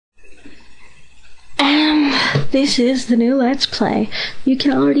this is the new Let's Play. You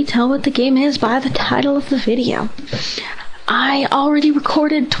can already tell what the game is by the title of the video. I already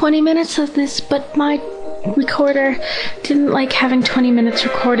recorded 20 minutes of this, but my recorder didn't like having 20 minutes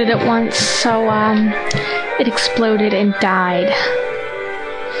recorded at once, so it exploded and died.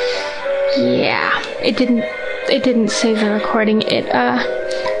 Yeah, it didn't save the recording.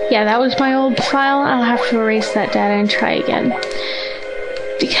 Yeah, that was my old file. I'll have to erase that data and try again.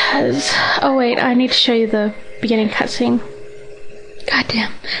 Because, oh wait, I need to show you the beginning cutscene.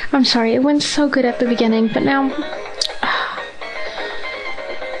 Goddamn, I'm sorry, it went so good at the beginning, but now...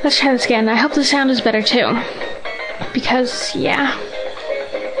 Let's try this again. I hope the sound is better too. Because, yeah.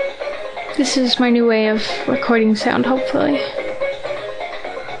 This is my new way of recording sound, hopefully.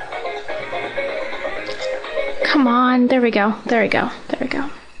 Come on, there we go, there we go, there we go.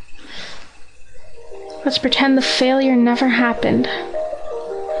 Let's pretend the failure never happened.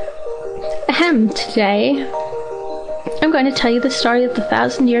 Ahem, today, I'm going to tell you the story of the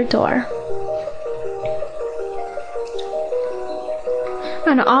 1,000-Year Door.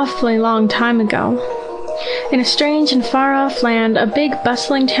 An awfully long time ago, in a strange and far-off land, a big,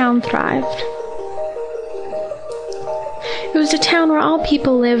 bustling town thrived. It was a town where all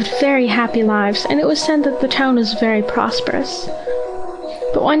people lived very happy lives, and it was said that the town was very prosperous.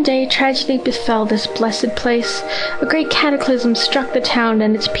 But one day, tragedy befell this blessed place. A great cataclysm struck the town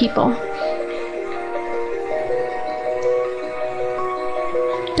and its people.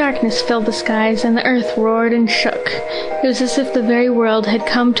 Darkness filled the skies, and the earth roared and shook. It was as if the very world had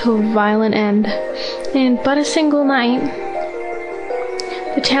come to a violent end. In but a single night,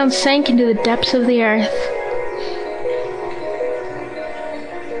 the town sank into the depths of the earth.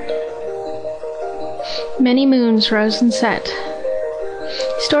 Many moons rose and set.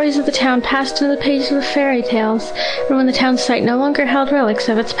 Stories of the town passed into the pages of fairy tales, and when the town's site no longer held relics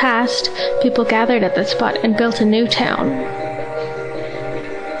of its past, people gathered at that spot and built a new town.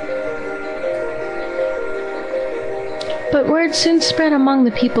 But word soon spread among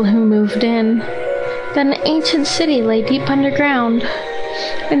the people who moved in that an ancient city lay deep underground,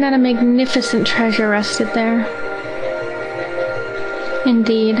 and that a magnificent treasure rested there.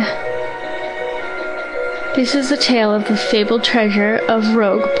 Indeed, this is the tale of the fabled treasure of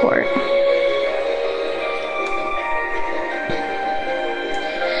Rogueport.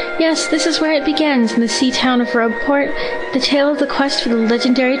 Yes, this is where it begins, in the sea town of Rogueport. The tale of the quest for the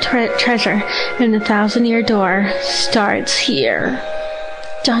legendary treasure and the 1,000-Year Door starts here.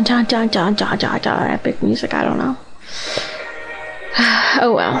 Dun dun dun dun dun dun dun. Epic music, I don't know.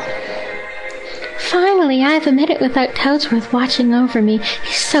 Oh well. Finally, I have a minute without Toadsworth watching over me.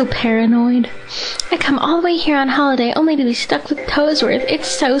 He's so paranoid. I come all the way here on holiday only to be stuck with Toadsworth. It's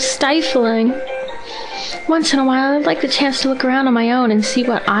so stifling. Once in a while, I'd like the chance to look around on my own and see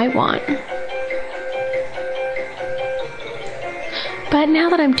what I want. But now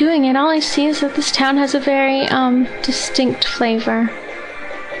that I'm doing it, all I see is that this town has a very, distinct flavor.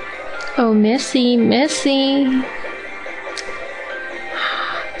 Oh, Missy, Missy.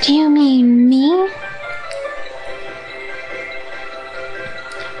 Do you mean me?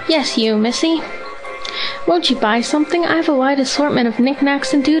 Yes, you, Missy. Won't you buy something? I have a wide assortment of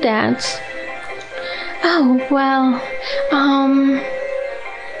knickknacks and doodads. Oh, well,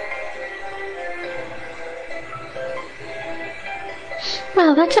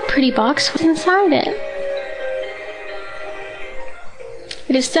 Well, that's a pretty box. What's inside it?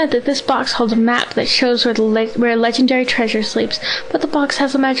 It is said that this box holds a map that shows where legendary treasure sleeps, but the box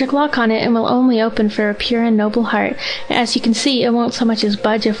has a magic lock on it and will only open for a pure and noble heart. As you can see, it won't so much as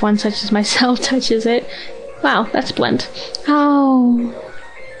budge if one such as myself touches it. Wow, that's blunt. Oh.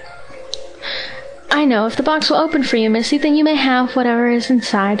 I know, if the box will open for you, Missy, then you may have whatever is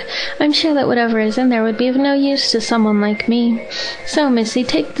inside. I'm sure that whatever is in there would be of no use to someone like me. So, Missy,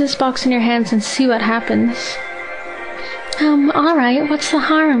 take this box in your hands and see what happens. Alright, what's the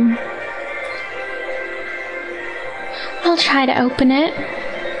harm? I'll try to open it.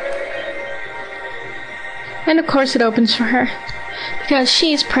 And of course it opens for her. Because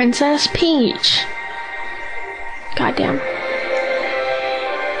she's Princess Peach. Goddamn.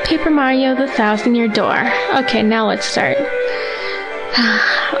 Paper Mario, the 1,000-Year Door. Okay, now let's start.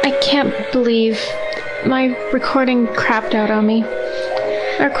 I can't believe my recording crapped out on me.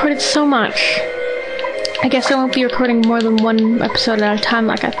 I recorded so much. I guess I won't be recording more than one episode at a time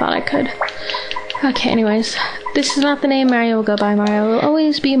like I thought I could. Okay, anyways. This is not the name Mario will go by. Mario will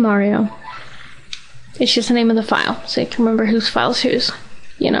always be Mario. It's just the name of the file, so you can remember whose file's whose.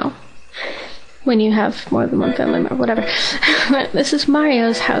 You know. When you have more than one family member, whatever. But this is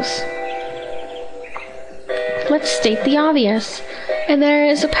Mario's house. Let's state the obvious. And there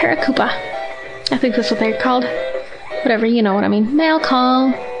is a Paracoopa. I think that's what they're called. Whatever, you know what I mean. Mail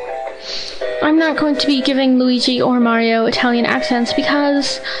call. I'm not going to be giving Luigi or Mario Italian accents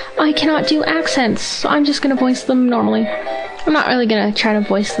because I cannot do accents, so I'm just going to voice them normally. I'm not really going to try to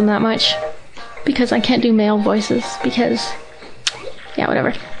voice them that much because I can't do male voices because, yeah,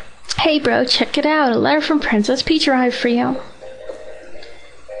 whatever. Hey bro, check it out. A letter from Princess Peach arrived for you.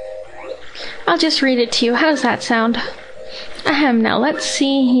 I'll just read it to you. How does that sound? Ahem, now let's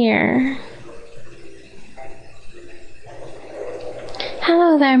see here.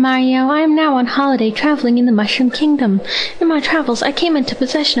 Hello there, Mario. I am now on holiday traveling in the Mushroom Kingdom. In my travels, I came into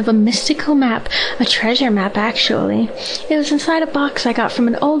possession of a mystical map, a treasure map actually. It was inside a box I got from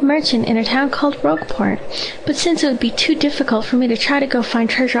an old merchant in a town called Rogueport. But since it would be too difficult for me to try to go find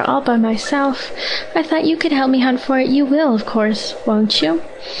treasure all by myself, I thought you could help me hunt for it. You will, of course, won't you?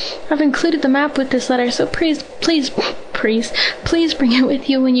 I've included the map with this letter, so please bring it with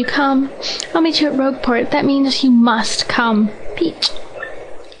you when you come. I'll meet you at Rogueport. That means you must come. Peach.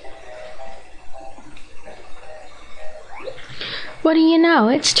 What do you know?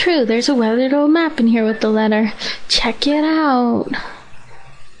 It's true. There's a weathered old map in here with the letter. Check it out. ...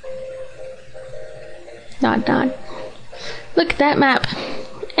 Look at that map.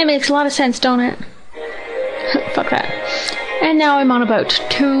 It makes a lot of sense, don't it? Fuck that. And now I'm on a boat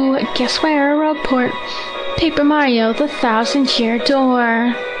to, guess where? Rogueport. Paper Mario, the 1,000-year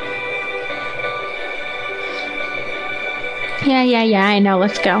door. Yeah, I know.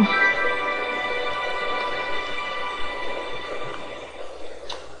 Let's go.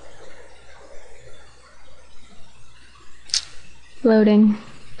 Loading.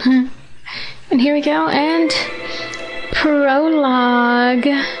 And here we go, and prologue.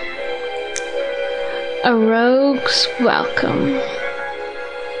 A rogue's welcome.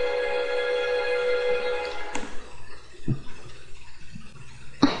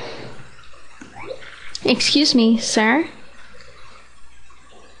 Excuse me, sir.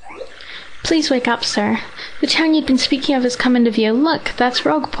 Please wake up, sir. The town you'd been speaking of has come into view. Look, that's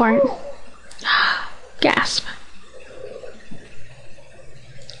Rogueport. Gasp.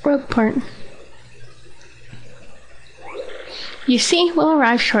 Rogueport. You see, we'll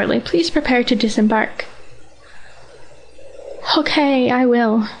arrive shortly. Please prepare to disembark. Okay, I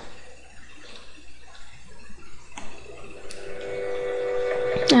will.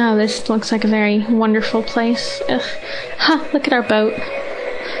 Oh, this looks like a very wonderful place. Ugh. Ha, look at our boat.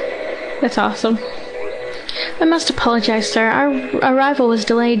 That's awesome. I must apologize, sir. Our arrival was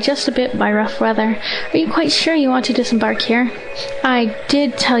delayed just a bit by rough weather. Are you quite sure you want to disembark here? I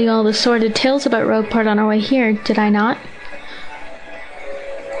did tell you all the sordid tales about Rogueport on our way here, did I not?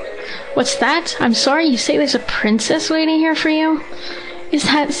 What's that? I'm sorry, you say there's a princess waiting here for you? Is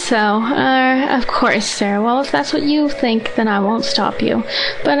that so? Of course, sir. Well, if that's what you think, then I won't stop you.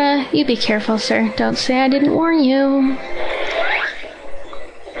 But, you be careful, sir. Don't say I didn't warn you.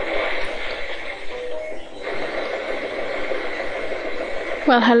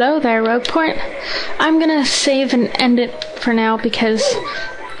 Well, hello there, Rogueport. I'm gonna save and end it for now because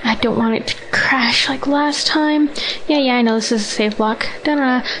I don't want it to crash like last time. Yeah, I know this is a save block.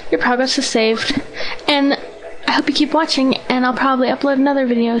 Your progress is saved. And I hope you keep watching, and I'll probably upload another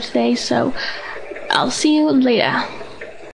video today, so I'll see you later.